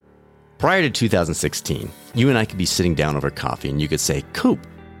Prior to 2016, you and I could be sitting down over coffee and you could say, Coop,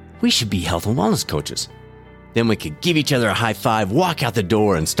 we should be health and wellness coaches. Then we could give each other a high five, walk out the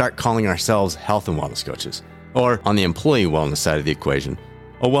door, and start calling ourselves health and wellness coaches. Or on the employee wellness side of the equation,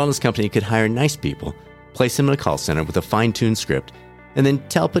 a wellness company could hire nice people, place them in a call center with a fine-tuned script, and then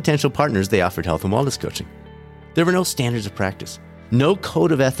tell potential partners they offered health and wellness coaching. There were no standards of practice, no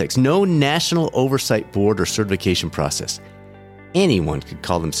code of ethics, no national oversight board or certification process. Anyone could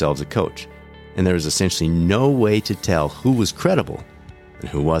call themselves a coach, and there was essentially no way to tell who was credible and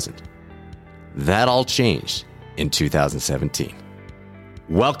who wasn't. That all changed in 2017.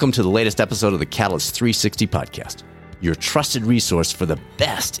 Welcome to the latest episode of the Catalyst 360 podcast, your trusted resource for the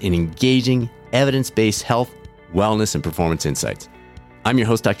best in engaging, evidence-based health, wellness, and performance insights. I'm your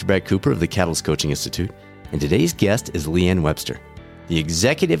host, Dr. Brad Cooper of the Catalyst Coaching Institute, and today's guest is Leanne Webster, the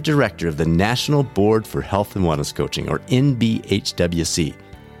Executive Director of the National Board for Health and Wellness Coaching, or NBHWC,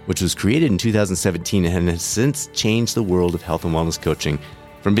 which was created in 2017 and has since changed the world of health and wellness coaching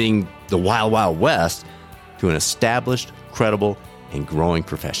from being the wild, wild west to an established, credible, and growing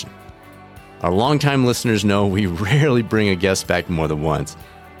profession. Our longtime listeners know we rarely bring a guest back more than once.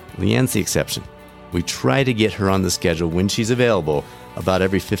 Leanne's the exception. We try to get her on the schedule when she's available about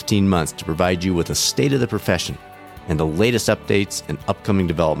every 15 months to provide you with a state of the profession and the latest updates and upcoming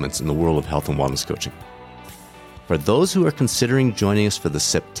developments in the world of health and wellness coaching. For those who are considering joining us for the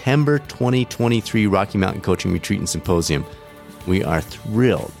September 2023 Rocky Mountain Coaching Retreat and Symposium, we are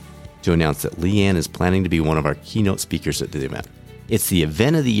thrilled to announce that Leanne is planning to be one of our keynote speakers at the event. It's the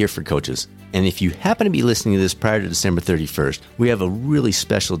event of the year for coaches, and if you happen to be listening to this prior to December 31st, we have a really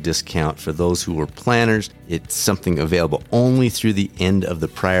special discount for those who were planners. It's something available only through the end of the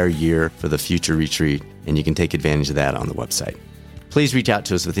prior year for the future retreat, and you can take advantage of that on the website. Please reach out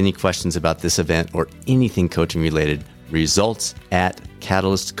to us with any questions about this event or anything coaching related. Results at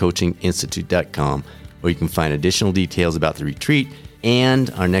catalystcoachinginstitute.com, where you can find additional details about the retreat and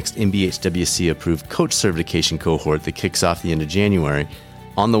our next NBHWC approved coach certification cohort that kicks off the end of January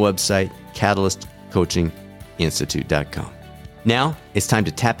on the website catalystcoachinginstitute.com. Now it's time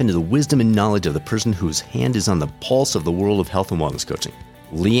to tap into the wisdom and knowledge of the person whose hand is on the pulse of the world of health and wellness coaching,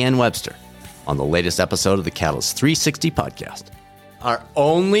 Leanne Webster, on the latest episode of the Catalyst 360 podcast. Our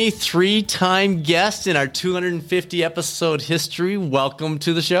only three-time guest in our 250 episode history. Welcome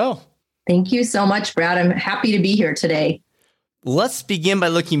to the show. Thank you so much, Brad. I'm happy to be here today. Let's begin by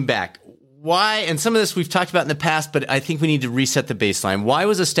looking back. Why, and some of this we've talked about in the past, but I think we need to reset the baseline. Why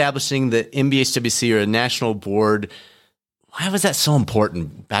was establishing the NBHWC or a national board, why was that so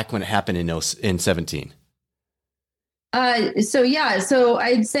important back when it happened in 17? So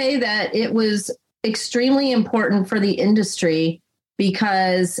I'd say that it was extremely important for the industry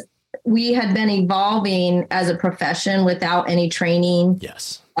because we had been evolving as a profession without any training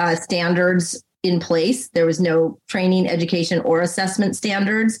standards in place. There was no training, education, or assessment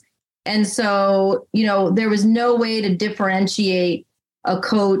standards. And so, there was no way to differentiate a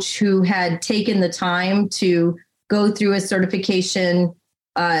coach who had taken the time to go through a certification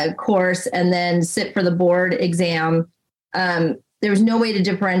course and then sit for the board exam. There was no way to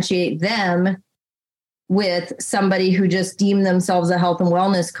differentiate them with somebody who just deemed themselves a health and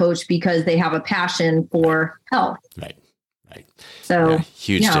wellness coach because they have a passion for health. Right. So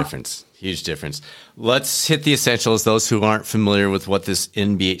Huge difference. Let's hit the essentials. Those who aren't familiar with what this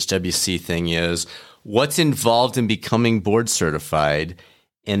NBHWC thing is, what's involved in becoming board certified,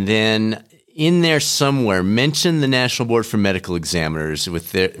 and then in there somewhere, mention the National Board for Medical Examiners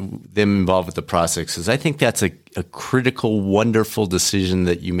with them involved with the process, because I think that's a critical, wonderful decision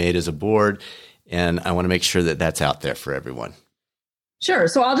that you made as a board, and I want to make sure that that's out there for everyone. Sure.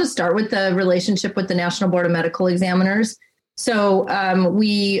 So I'll just start with the relationship with the National Board of Medical Examiners. So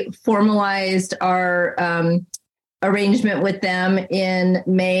we formalized our arrangement with them in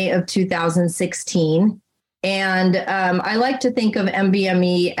May of 2016. And I like to think of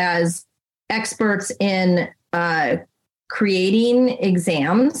NBME as experts in creating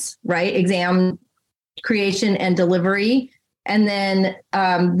exams, right? Exam creation and delivery. And then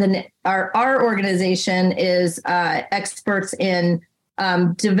our organization is experts in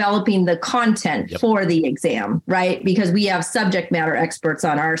developing the content for the exam, right? Because we have subject matter experts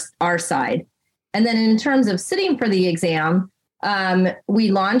on our side. And then in terms of sitting for the exam,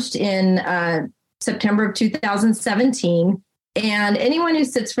 we launched in September of 2017. And anyone who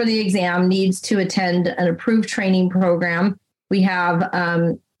sits for the exam needs to attend an approved training program. We have,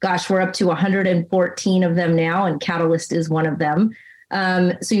 we're up to 114 of them now, and Catalyst is one of them.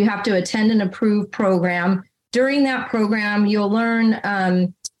 So you have to attend an approved program. During that program, you'll learn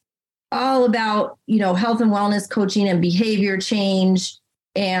all about, health and wellness coaching and behavior change,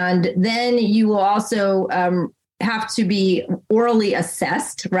 And then you will also have to be orally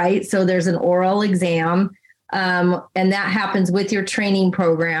assessed, right? So there's an oral exam, and that happens with your training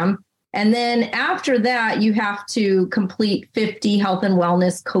program. And then after that, you have to complete 50 health and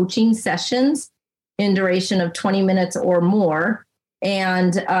wellness coaching sessions in duration of 20 minutes or more.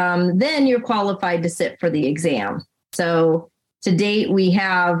 And then you're qualified to sit for the exam. So to date, we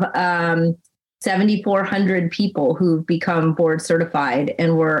have 7,400 people who've become board certified,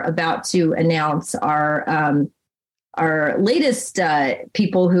 and we're about to announce our latest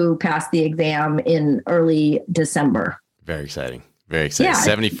people who passed the exam in early December. Very exciting. Very exciting. Yeah.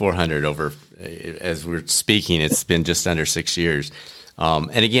 7,400 over, as we're speaking, it's been just under 6 years.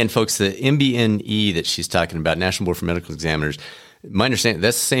 And again, folks, the MBNE that she's talking about, National Board for Medical Examiners, my understanding,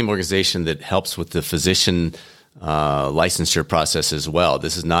 that's the same organization that helps with the physician licensure process as well.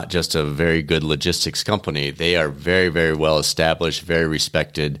 This is not just a very good logistics company. They are very, very well established, very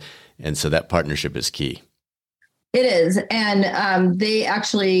respected. And so that partnership is key. It is. And they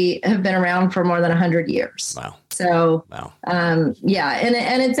actually have been around for more than 100 years. Wow. So, wow. Yeah.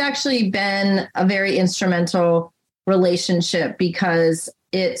 And it's actually been a very instrumental relationship because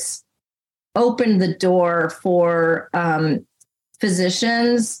it's opened the door for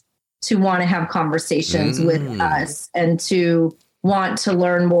physicians to want to have conversations with us and to want to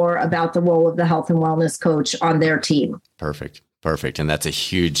learn more about the role of the health and wellness coach on their team. Perfect. And that's a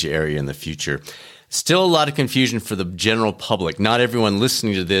huge area in the future. Still a lot of confusion for the general public. Not everyone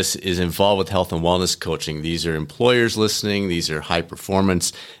listening to this is involved with health and wellness coaching. These are employers listening. These are high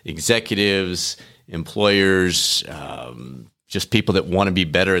performance executives, employers, just people that want to be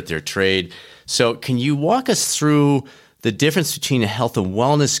better at their trade. So can you walk us through the difference between a health and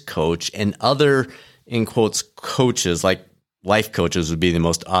wellness coach and other, in quotes, coaches, like life coaches would be the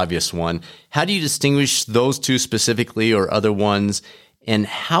most obvious one? How do you distinguish those two specifically or other ones? And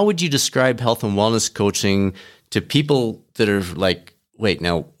how would you describe health and wellness coaching to people that are like, wait,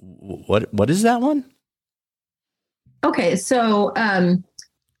 now, what is that one? Okay, so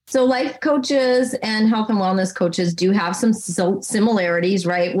life coaches and health and wellness coaches do have some similarities,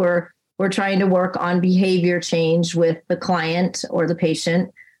 right? We're trying to work on behavior change with the client or the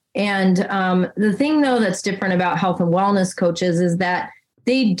patient. And the thing, though, that's different about health and wellness coaches is that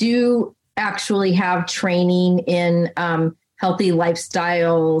they do actually have training in healthy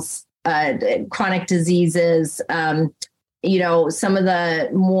lifestyles, chronic diseases, some of the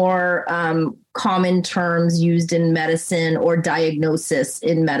more common terms used in medicine or diagnosis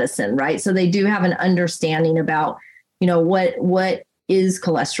in medicine, right? So they do have an understanding about, what is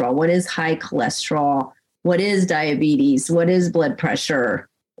cholesterol, what is high cholesterol, what is diabetes, what is blood pressure,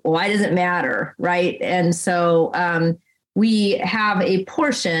 why does it matter, right? And so we have a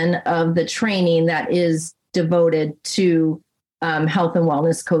portion of the training that is devoted to health and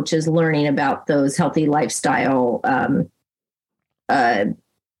wellness coaches learning about those healthy lifestyle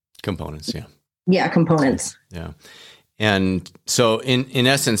components. Yeah. Yeah. Components. Yeah. And so in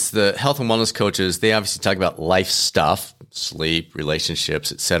essence, the health and wellness coaches, they obviously talk about life stuff, sleep,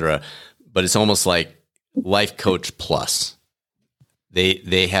 relationships, et cetera, but it's almost like life coach plus.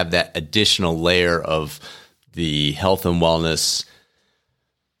 They have that additional layer of the health and wellness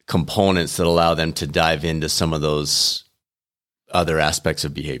components that allow them to dive into some of those other aspects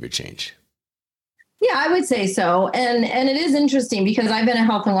of behavior change. Yeah, I would say so. And it is interesting because I've been a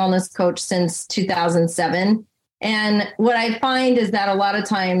health and wellness coach since 2007. And what I find is that a lot of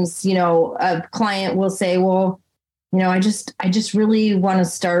times, a client will say, well, I just really want to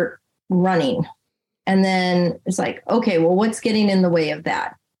start running. And then it's like, okay, well, what's getting in the way of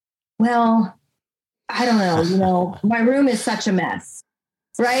that? Well, I don't know, my room is such a mess.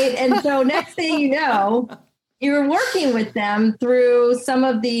 Right. And so next thing you know, you're working with them through some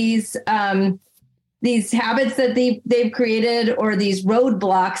of these habits that they've created or these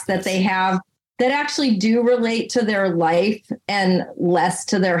roadblocks that they have that actually do relate to their life and less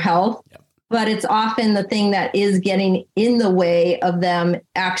to their health. Yep. But it's often the thing that is getting in the way of them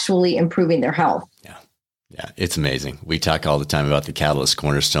actually improving their health. Yeah, it's amazing. We talk all the time about the catalyst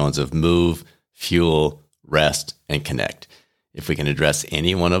cornerstones of move, fuel, rest, and connect. If we can address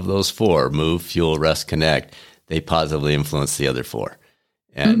any one of those four, move, fuel, rest, connect, they positively influence the other four.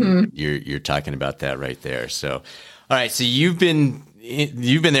 And you're talking about that right there. So, all right. So you've been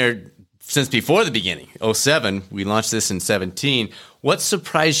there since before the beginning, 2007. We launched this in 2017. What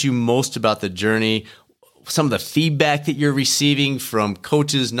surprised you most about the journey? Some of the feedback that you're receiving from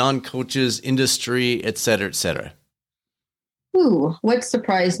coaches, non-coaches, industry, et cetera, et cetera. Ooh, what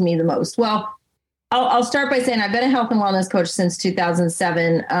surprised me the most? Well, I'll start by saying I've been a health and wellness coach since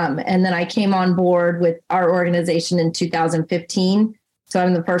 2007. And then I came on board with our organization in 2015. So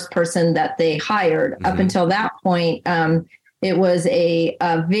I'm the first person that they hired. Up until that point, it was a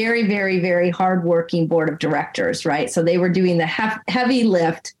very, very, very hardworking board of directors, right? So they were doing the heavy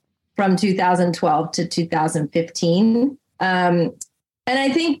lift from 2012 to 2015. And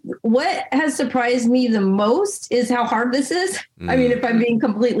I think what has surprised me the most is how hard this is. I mean, if I'm being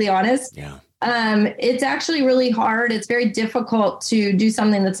completely honest, it's actually really hard. It's very difficult to do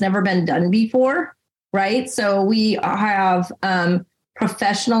something that's never been done before, right? So we have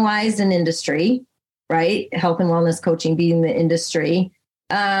professionalized an industry, right? Health and wellness coaching being the industry.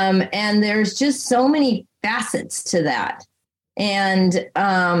 And there's just so many facets to that. And,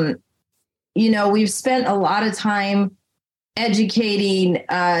 we've spent a lot of time educating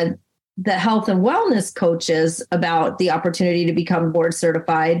the health and wellness coaches about the opportunity to become board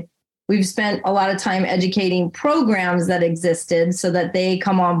certified. We've spent a lot of time educating programs that existed so that they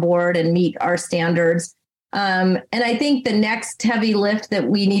come on board and meet our standards. And I think the next heavy lift that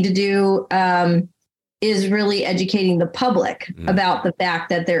we need to do is really educating the public about the fact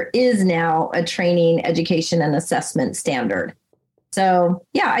that there is now a training, education, and assessment standard. So,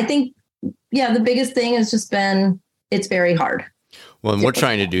 I think, the biggest thing has just been it's very hard. Well, and we're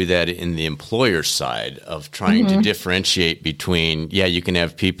trying to do that in the employer side of trying to differentiate between, you can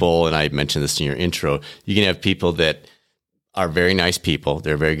have people, and I mentioned this in your intro, you can have people that are very nice people.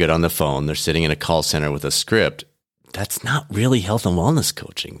 They're very good on the phone. They're sitting in a call center with a script. That's not really health and wellness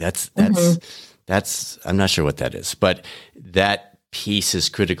coaching. That's I'm not sure what that is, but that piece is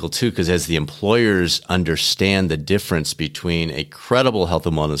critical too, because as the employers understand the difference between a credible health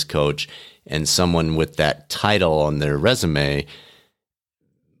and wellness coach and someone with that title on their resume,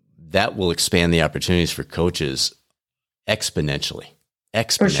 that will expand the opportunities for coaches exponentially.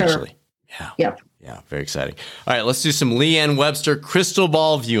 For sure. Yeah, very exciting. All right, let's do some Leanne Webster crystal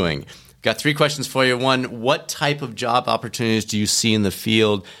ball viewing. Got 3 questions for you. 1, what type of job opportunities do you see in the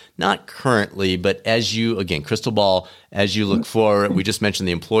field? Not currently, but as you, again, crystal ball, as you look forward, we just mentioned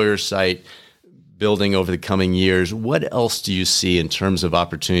the employer site building over the coming years. What else do you see in terms of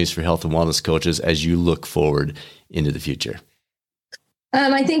opportunities for health and wellness coaches as you look forward into the future?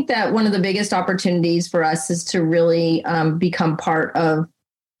 I think that one of the biggest opportunities for us is to really become part of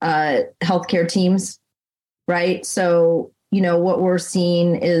healthcare teams, right? So, what we're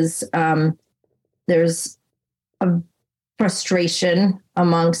seeing is there's a frustration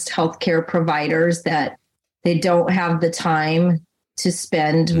amongst healthcare providers that they don't have the time to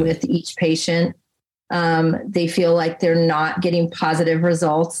spend with each patient. They feel like they're not getting positive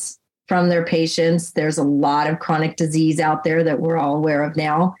results from their patients. There's a lot of chronic disease out there that we're all aware of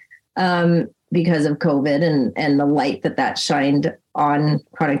now because of COVID and the light that shined on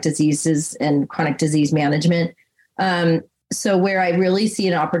chronic diseases and chronic disease management. So where I really see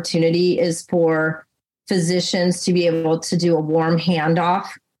an opportunity is for physicians to be able to do a warm handoff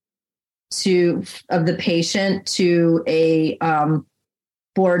of the patient to a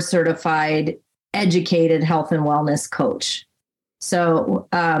board certified, educated health and wellness coach. So,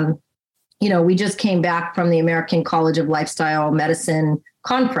 we just came back from the American College of Lifestyle Medicine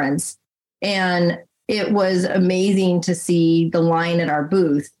conference, and it was amazing to see the line at our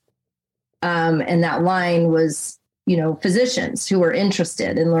booth. And that line was, physicians who were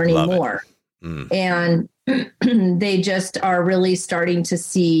interested in learning more. And they just are really starting to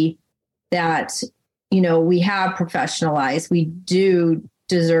see that, we have professionalized, we do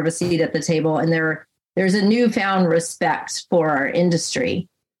deserve a seat at the table, and there's a newfound respect for our industry.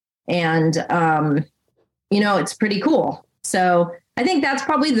 And, it's pretty cool. So I think that's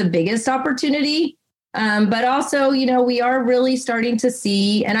probably the biggest opportunity. But also, we are really starting to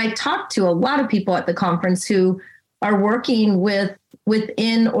see, and I talked to a lot of people at the conference who are working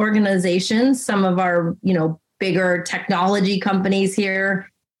within organizations, some of our, bigger technology companies here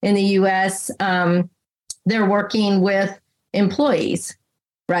in the US. They're working with employees,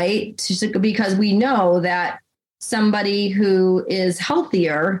 right? Because we know that somebody who is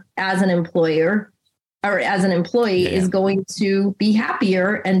healthier as an employer or as an employee is going to be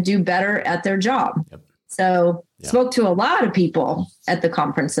happier and do better at their job. Yep. So spoke to a lot of people at the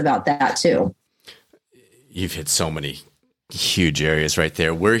conference about that too. You've hit so many huge areas right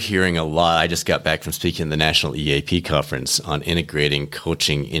there. We're hearing a lot. I just got back from speaking at the National EAP conference on integrating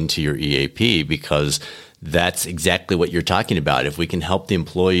coaching into your EAP, because that's exactly what you're talking about. If we can help the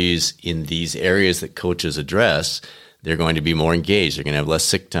employees in these areas that coaches address, they're going to be more engaged. They're going to have less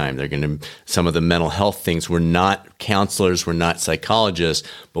sick time. They're going to, some of the mental health things, we're not counselors, we're not psychologists,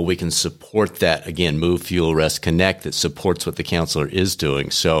 but we can support that. Again, Move, Fuel, Rest, Connect, that supports what the counselor is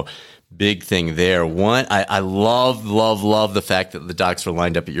doing. So big thing there. One, I love the fact that the docs were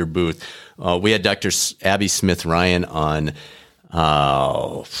lined up at your booth. We had Dr. Abby Smith Ryan on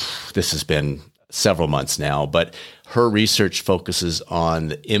This has been several months now, but her research focuses on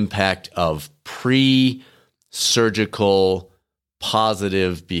the impact of pre-surgical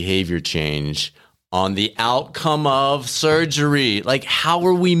positive behavior change on the outcome of surgery. Like, how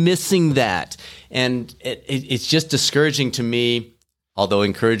are we missing that? And it's just discouraging to me, although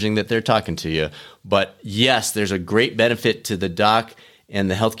encouraging that they're talking to you. But yes, there's a great benefit to the doc and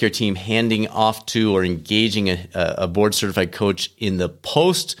the healthcare team handing off to or engaging a board-certified coach in the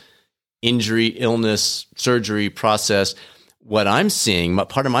post-injury, illness, surgery process. What I'm seeing,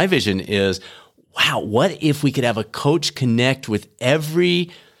 part of my vision is, wow, what if we could have a coach connect with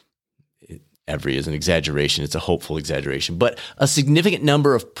every is an exaggeration, it's a hopeful exaggeration, but a significant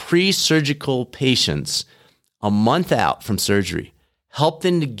number of pre-surgical patients a month out from surgery, help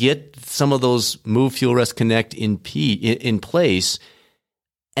them to get some of those Move, Fuel, Rest, Connect in place,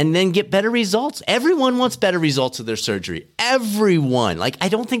 and then get better results. Everyone wants better results of their surgery. Everyone. Like, I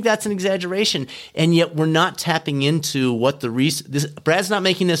don't think that's an exaggeration. And yet we're not tapping into what Brad's not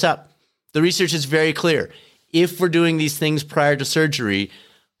making this up. The research is very clear. If we're doing these things prior to surgery,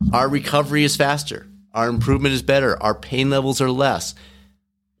 our recovery is faster. Our improvement is better. Our pain levels are less.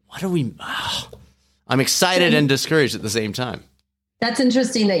 I'm excited and discouraged at the same time. That's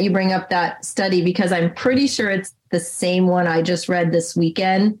interesting that you bring up that study, because I'm pretty sure it's the same one I just read this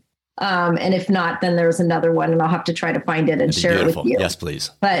weekend. And if not, then there's another one, and I'll have to try to find it and share it with you. Yes, please.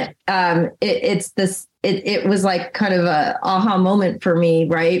 But it was like kind of a aha moment for me,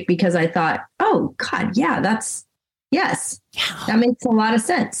 right? Because I thought, oh God, yeah, that makes a lot of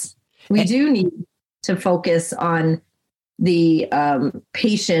sense. We do need to focus on the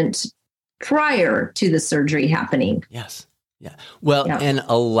patient prior to the surgery happening. Yes. Yeah. Well, and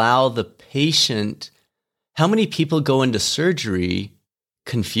allow the patient. How many people go into surgery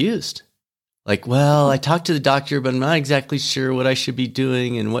confused? Like, well, I talked to the doctor, but I'm not exactly sure what I should be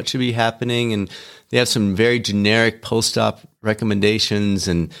doing and what should be happening. And they have some very generic post-op recommendations.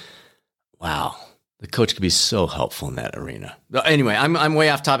 And wow, the coach could be so helpful in that arena. Anyway, I'm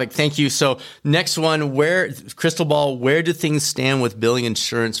way off topic. Thank you. So next one, crystal ball, where do things stand with billing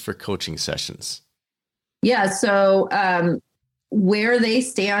insurance for coaching sessions? Yeah. So where they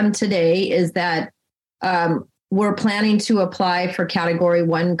stand today is that we're planning to apply for Category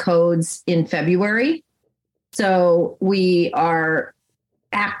 1 codes in February. So we are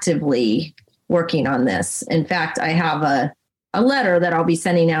actively working on this. In fact, I have a letter that I'll be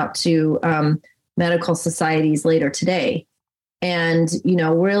sending out to medical societies later today. And,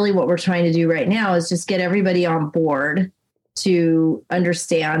 really what we're trying to do right now is just get everybody on board to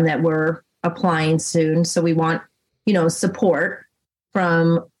understand that we're applying soon. So we want, support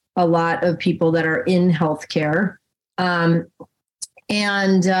from a lot of people that are in healthcare. And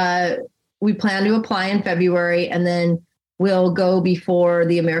we plan to apply in February, and then we'll go before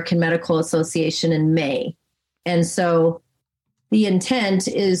the American Medical Association in May. And so the intent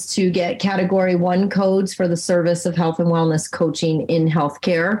is to get Category 1 codes for the service of health and wellness coaching in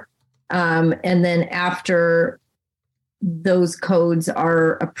healthcare. And then after those codes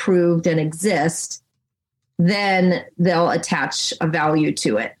are approved and exist, then they'll attach a value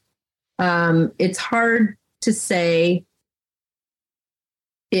to it. It's hard to say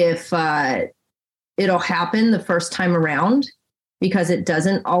if it'll happen the first time around, because it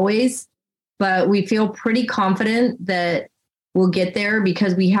doesn't always, but we feel pretty confident that we'll get there,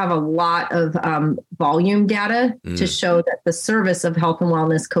 because we have a lot of volume data to show that the service of health and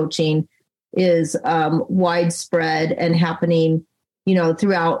wellness coaching is widespread and happening,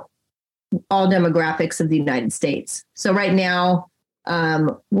 throughout all demographics of the United States. So right now,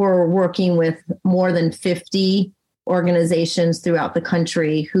 we're working with more than 50 organizations throughout the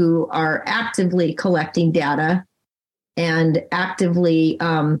country who are actively collecting data and actively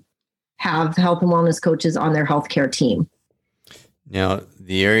have health and wellness coaches on their healthcare team. Now,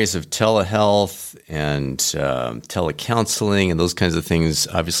 the areas of telehealth and telecounseling and those kinds of things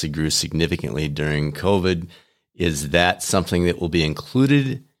obviously grew significantly during COVID. Is that something that will be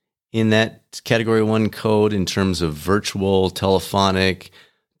included in that Category 1 code in terms of virtual, telephonic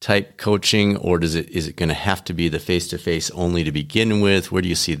type coaching, or is it going to have to be the face-to-face only to begin with? Where do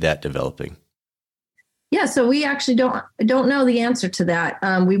you see that developing? Yeah, so we actually don't know the answer to that.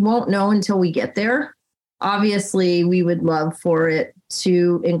 We won't know until we get there. Obviously, we would love for it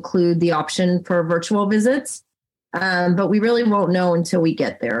to include the option for virtual visits, but we really won't know until we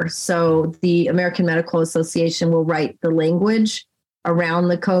get there. So the American Medical Association will write the language around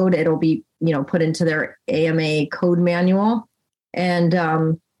the code. It'll be, put into their AMA code manual.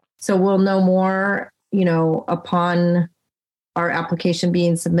 And so we'll know more, upon our application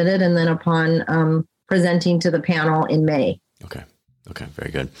being submitted, and then upon presenting to the panel in May. Okay. Okay.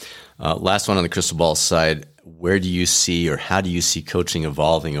 Very good. Last one on the crystal ball side. Where do you see, or how do you see coaching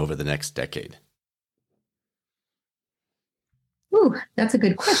evolving over the next decade? Ooh, that's a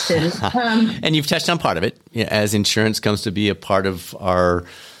good question. And you've touched on part of it, as insurance comes to be a part of our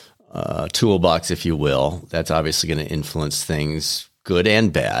toolbox, if you will. That's obviously going to influence things, good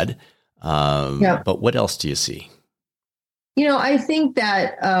and bad. But what else do you see? I think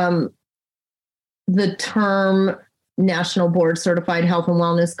that the term National Board Certified Health and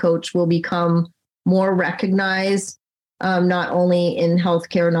Wellness Coach will become more recognized, not only in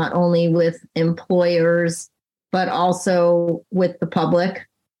healthcare, not only with employers, but also with the public.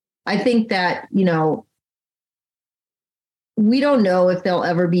 I think that, we don't know if there'll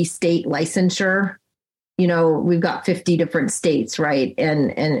ever be state licensure. We've got 50 different states, right?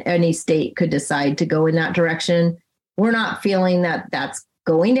 And any state could decide to go in that direction. We're not feeling that that's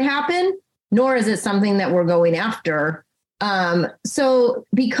going to happen, nor is it something that we're going after. So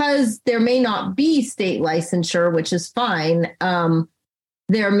because there may not be state licensure, which is fine,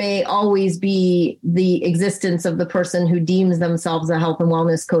 there may always be the existence of the person who deems themselves a health and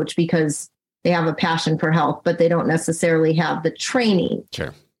wellness coach because they have a passion for health, but they don't necessarily have the training.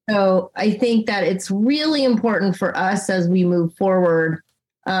 Sure. So I think that it's really important for us as we move forward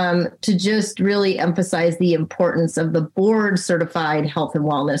to just really emphasize the importance of the board certified health and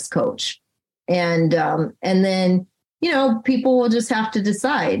wellness coach. And then, people will just have to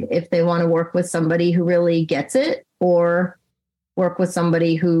decide if they want to work with somebody who really gets it or work with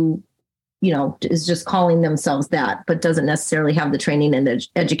somebody who, is just calling themselves that, but doesn't necessarily have the training and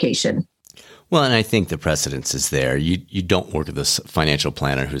education. Well, and I think the precedence is there. You don't work with a financial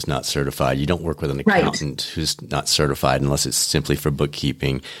planner who's not certified. You don't work with an accountant who's not certified unless it's simply for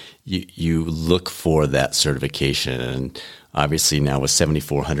bookkeeping. You look for that certification. And obviously now with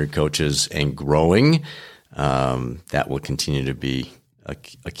 7,400 coaches and growing, that will continue to be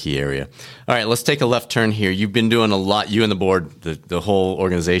a key area. All right, let's take a left turn here. You've been doing a lot, you and the board, the whole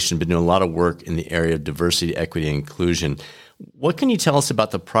organization, been doing a lot of work in the area of diversity, equity, and inclusion. What can you tell us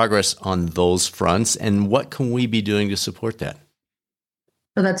about the progress on those fronts, and what can we be doing to support that?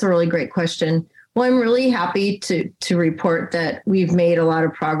 Oh, that's a really great question. Well, I'm really happy to report that we've made a lot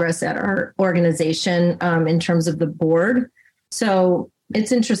of progress at our organization in terms of the board. So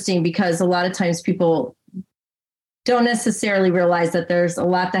it's interesting because a lot of times people don't necessarily realize that there's a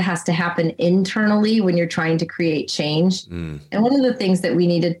lot that has to happen internally when you're trying to create change. And one of the things that we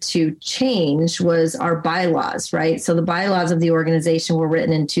needed to change was our bylaws, right? So the bylaws of the organization were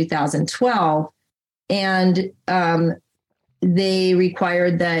written in 2012, and they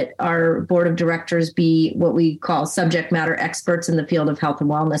required that our board of directors be what we call subject matter experts in the field of health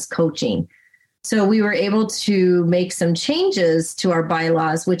and wellness coaching. So we were able to make some changes to our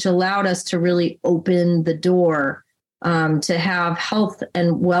bylaws, which allowed us to really open the door to have health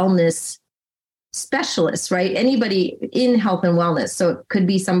and wellness specialists, right? Anybody in health and wellness. So it could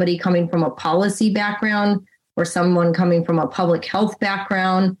be somebody coming from a policy background or someone coming from a public health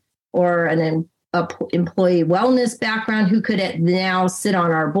background or an employee wellness background who could now sit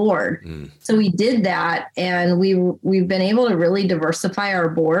on our board. So we did that, and we've been able to really diversify our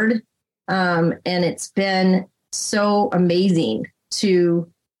board. And it's been so amazing to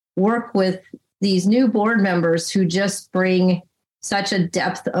work with these new board members who just bring such a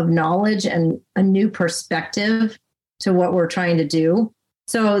depth of knowledge and a new perspective to what we're trying to do.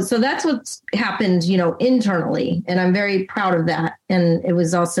 So that's what's happened, internally, and I'm very proud of that. And it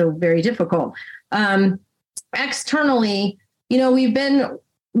was also very difficult. Externally, we've been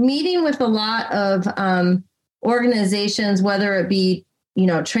meeting with a lot of organizations, whether it be,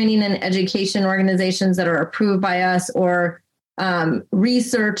 training and education organizations that are approved by us or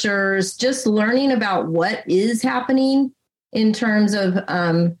researchers, just learning about what is happening in terms of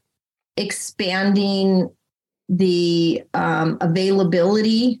expanding the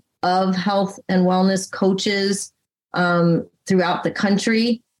availability of health and wellness coaches throughout the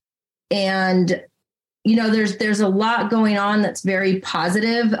country. And, there's a lot going on that's very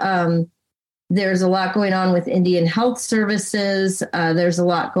positive. There's a lot going on with Indian Health Services. There's a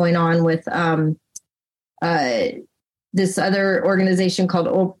lot going on with this other organization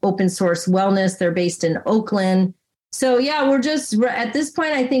called Open Source Wellness. They're based in Oakland. So yeah, we're just at this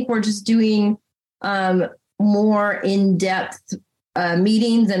point, I think we're just doing more in-depth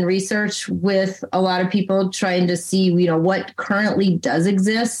meetings and research with a lot of people trying to see, what currently does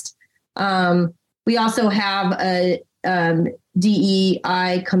exist. We also have a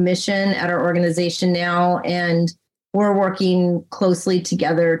DEI commission at our organization now, and we're working closely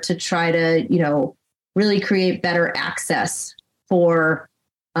together to try to, really create better access for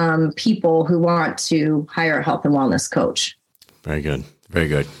people who want to hire a health and wellness coach. Very good. Very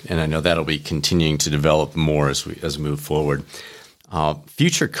good. And I know that'll be continuing to develop more as we move forward.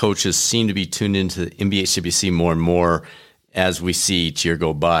 Future coaches seem to be tuned into the MBHWC more and more as we see each year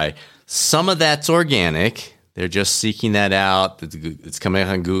go by. Some of that's organic. They're just seeking that out. It's coming out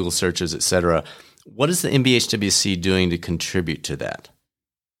on Google searches, et cetera. What is the MBHWC doing to contribute to that?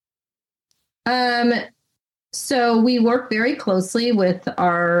 So we work very closely with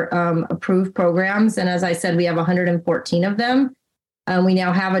our approved programs. And as I said, we have 114 of them. We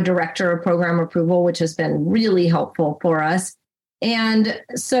now have a director of program approval, which has been really helpful for us. And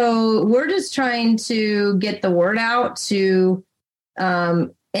so we're just trying to get the word out to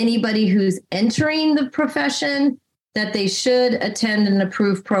anybody who's entering the profession that they should attend an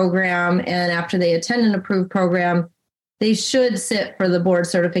approved program. And after they attend an approved program, they should sit for the board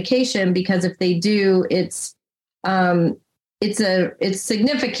certification, because if they do, it's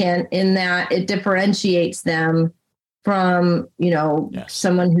significant in that it differentiates them from,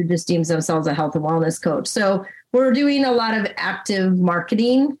 someone who just deems themselves a health and wellness coach. So we're doing a lot of active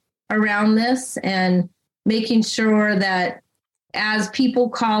marketing around this and making sure that as people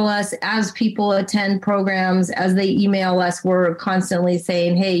call us, as people attend programs, as they email us, we're constantly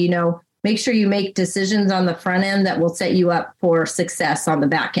saying, hey, make sure you make decisions on the front end that will set you up for success on the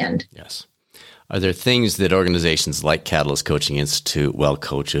back end. Yes. Are there things that organizations like Catalyst Coaching Institute, Well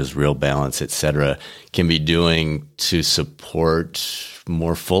Coaches, Real Balance, et cetera, can be doing to support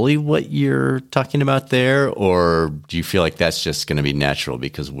more fully what you're talking about there? Or do you feel like that's just going to be natural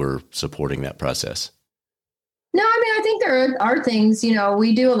because we're supporting that process? No, I think there are things,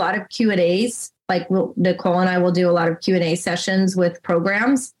 we do a lot of Q&As, like Nicole and I will do a lot of Q&A sessions with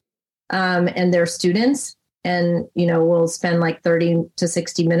programs and their students. And, we'll spend like 30 to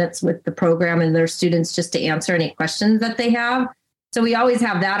 60 minutes with the program and their students just to answer any questions that they have. So we always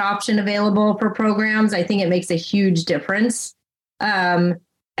have that option available for programs. I think it makes a huge difference. And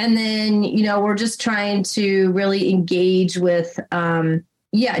then, we're just trying to really engage with,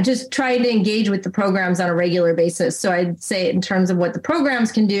 just trying to engage with the programs on a regular basis. So I'd say in terms of what the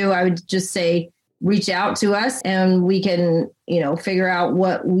programs can do, I would just say, reach out to us and we can, figure out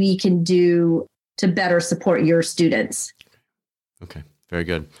what we can do to better support your students. Okay, very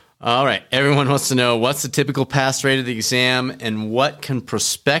good. All right. Everyone wants to know, what's the typical pass rate of the exam and what can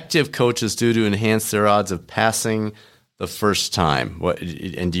prospective coaches do to enhance their odds of passing the first time?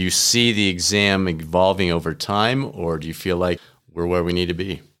 And do you see the exam evolving over time, or do you feel like we're where we need to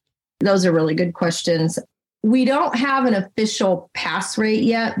be? Those are really good questions. We don't have an official pass rate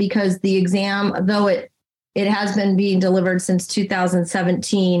yet because the exam, though it has been being delivered since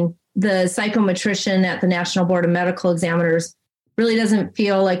 2017, the psychometrician at the National Board of Medical Examiners really doesn't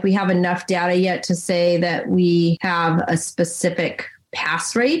feel like we have enough data yet to say that we have a specific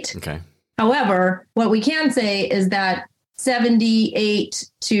pass rate. Okay. However, what we can say is that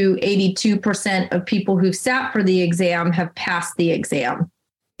 78 to 82% of people who've sat for the exam have passed the exam.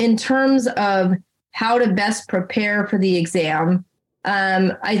 In terms of how to best prepare for the exam,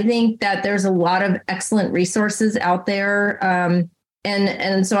 I think that there's a lot of excellent resources out there.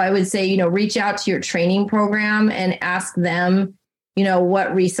 And so I would say, reach out to your training program and ask them,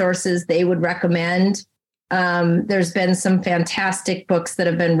 what resources they would recommend. There's been some fantastic books that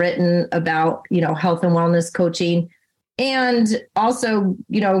have been written about, health and wellness coaching. And also,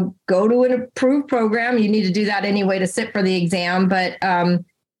 go to an approved program. You need to do that anyway to sit for the exam, but,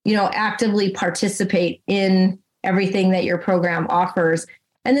 actively participate in everything that your program offers.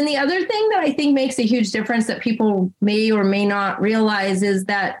 And then the other thing that I think makes a huge difference that people may or may not realize is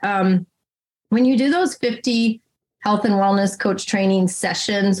that when you do those 50 health and wellness coach training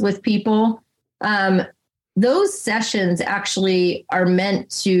sessions with people, those sessions actually are meant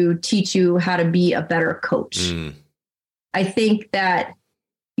to teach you how to be a better coach. Mm. I think that,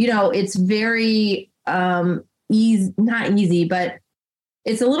 it's very easy, not easy, but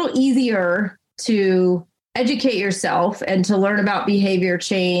it's a little easier to educate yourself and to learn about behavior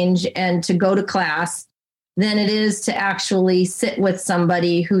change and to go to class than it is to actually sit with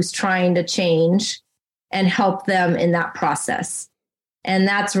somebody who's trying to change and help them in that process. And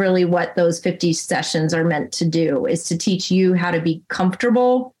that's really what those 50 sessions are meant to do, is to teach you how to be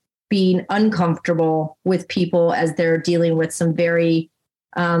comfortable being uncomfortable with people as they're dealing with some very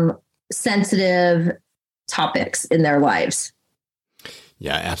sensitive topics in their lives.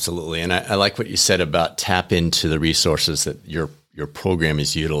 Yeah, absolutely. And I like what you said about tap into the resources that your program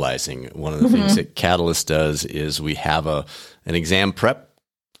is utilizing. One of the things that Catalyst does is we have an exam prep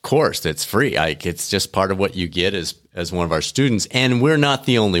course that's free. It's just part of what you get as one of our students. And we're not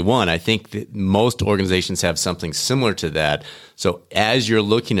the only one. I think that most organizations have something similar to that. So as you're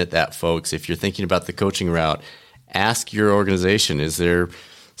looking at that, folks, if you're thinking about the coaching route, ask your organization, is there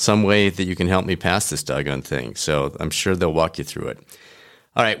some way that you can help me pass this doggone thing? So I'm sure they'll walk you through it.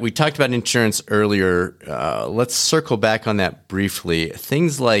 All right, we talked about insurance earlier. Let's circle back on that briefly.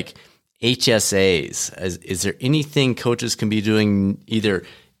 Things like HSAs. Is there anything coaches can be doing, either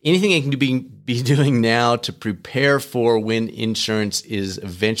anything they can be doing now to prepare for when insurance is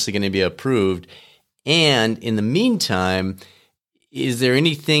eventually going to be approved? And in the meantime, is there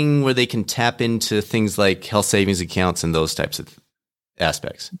anything where they can tap into things like health savings accounts and those types of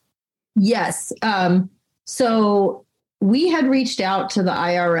aspects? Yes. So we had reached out to the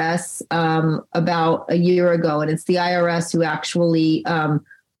IRS about a year ago, and it's the IRS who actually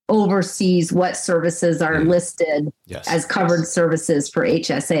oversees what services are listed as covered services for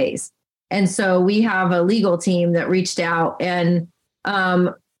HSAs. And so we have a legal team that reached out, and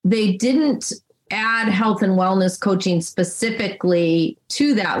they didn't add health and wellness coaching specifically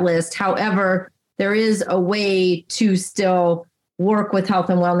to that list. However, there is a way to still work with health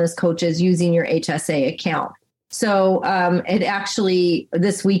and wellness coaches using your HSA account. So it actually,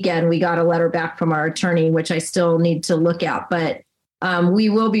 this weekend, we got a letter back from our attorney, which I still need to look at, but we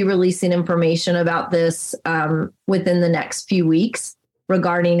will be releasing information about this within the next few weeks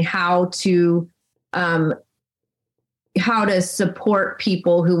regarding how to support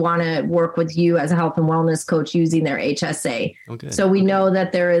people who want to work with you as a health and wellness coach using their HSA. Okay. So we know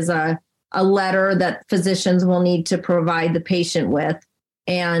that there is a letter that physicians will need to provide the patient with.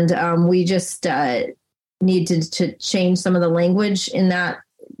 And we just need to change some of the language in that,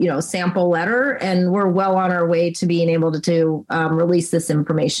 sample letter. And we're well on our way to being able to release this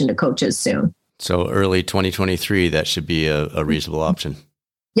information to coaches soon. So early 2023, that should be a reasonable option.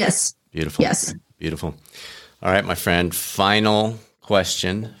 Yes. Beautiful. Yes. Beautiful. All right, my friend, final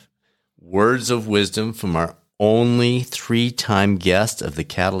question. Words of wisdom from our only 3-time guest of the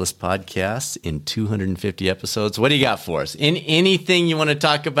Catalyst podcast in 250 episodes. What do you got for us? In anything you want to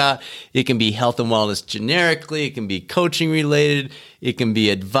talk about? It can be health and wellness generically. It can be coaching related. It can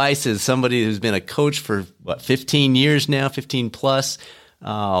be advice as somebody who's been a coach for 15 years now, 15 plus.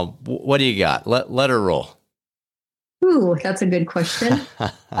 What do you got? Let her roll. Ooh, that's a good question.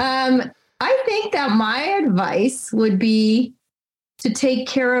 I think that my advice would be to take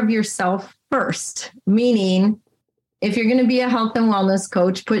care of yourself first, meaning if you're going to be a health and wellness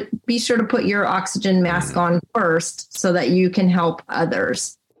coach, be sure to put your oxygen mask on first so that you can help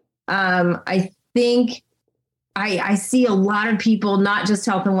others. I think I see a lot of people, not just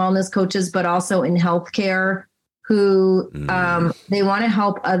health and wellness coaches, but also in healthcare, who they want to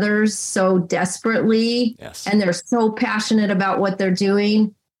help others so desperately, and they're so passionate about what they're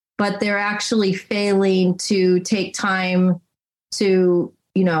doing, but they're actually failing to take time to,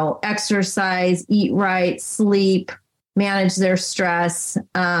 exercise, eat right, sleep, manage their stress,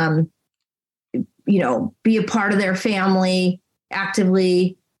 be a part of their family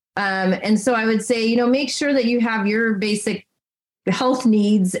actively. And so I would say, make sure that you have your basic health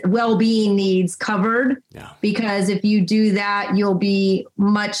needs, well-being needs covered, because if you do that, you'll be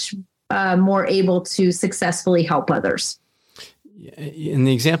much more able to successfully help others. And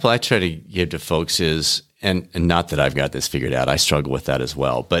the example I try to give to folks is, and not that I've got this figured out, I struggle with that as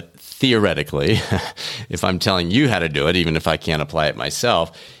well, but theoretically, if I'm telling you how to do it, even if I can't apply it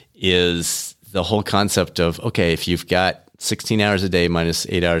myself, is the whole concept of, okay, if you've got 16 hours a day minus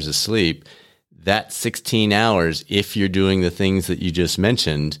 8 hours of sleep, that 16 hours, if you're doing the things that you just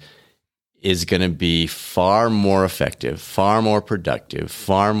mentioned, is going to be far more effective, far more productive,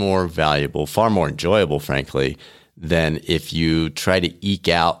 far more valuable, far more enjoyable, frankly, than if you try to eke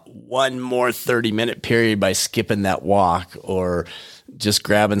out one more 30-minute period by skipping that walk or just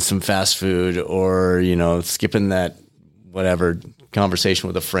grabbing some fast food or, skipping that whatever conversation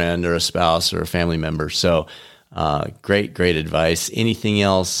with a friend or a spouse or a family member. So great advice. Anything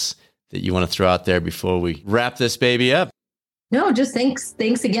else that you want to throw out there before we wrap this baby up? No, just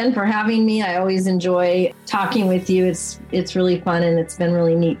thanks again for having me. I always enjoy talking with you. It's really fun, and it's been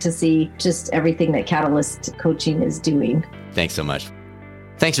really neat to see just everything that Catalyst Coaching is doing. Thanks so much.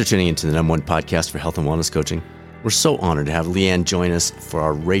 Thanks for tuning into the #1 podcast for health and wellness coaching. We're so honored to have Leanne join us for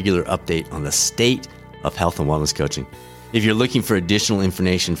our regular update on the state of health and wellness coaching. If you're looking for additional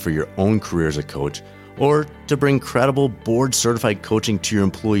information for your own career as a coach, or to bring credible board-certified coaching to your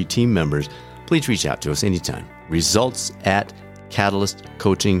employee team members, please reach out to us anytime.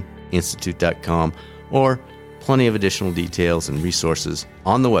 results@catalystcoachinginstitute.com, or plenty of additional details and resources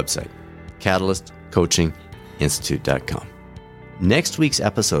on the website, catalystcoachinginstitute.com. Next week's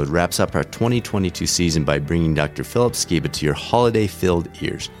episode wraps up our 2022 season by bringing Dr. Philip Skiba to your holiday-filled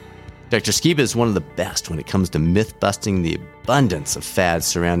ears. Dr. Skiba is one of the best when it comes to myth-busting the abundance of fads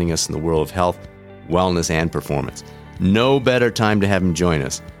surrounding us in the world of health, wellness, and performance. No better time to have him join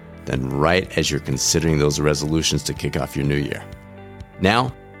us than right as you're considering those resolutions to kick off your new year.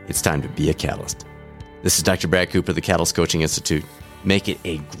 Now, it's time to be a catalyst. This is Dr. Brad Cooper, the Catalyst Coaching Institute. Make it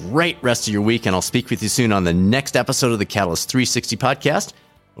a great rest of your week, and I'll speak with you soon on the next episode of the Catalyst 360 podcast,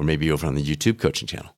 or maybe over on the YouTube coaching channel.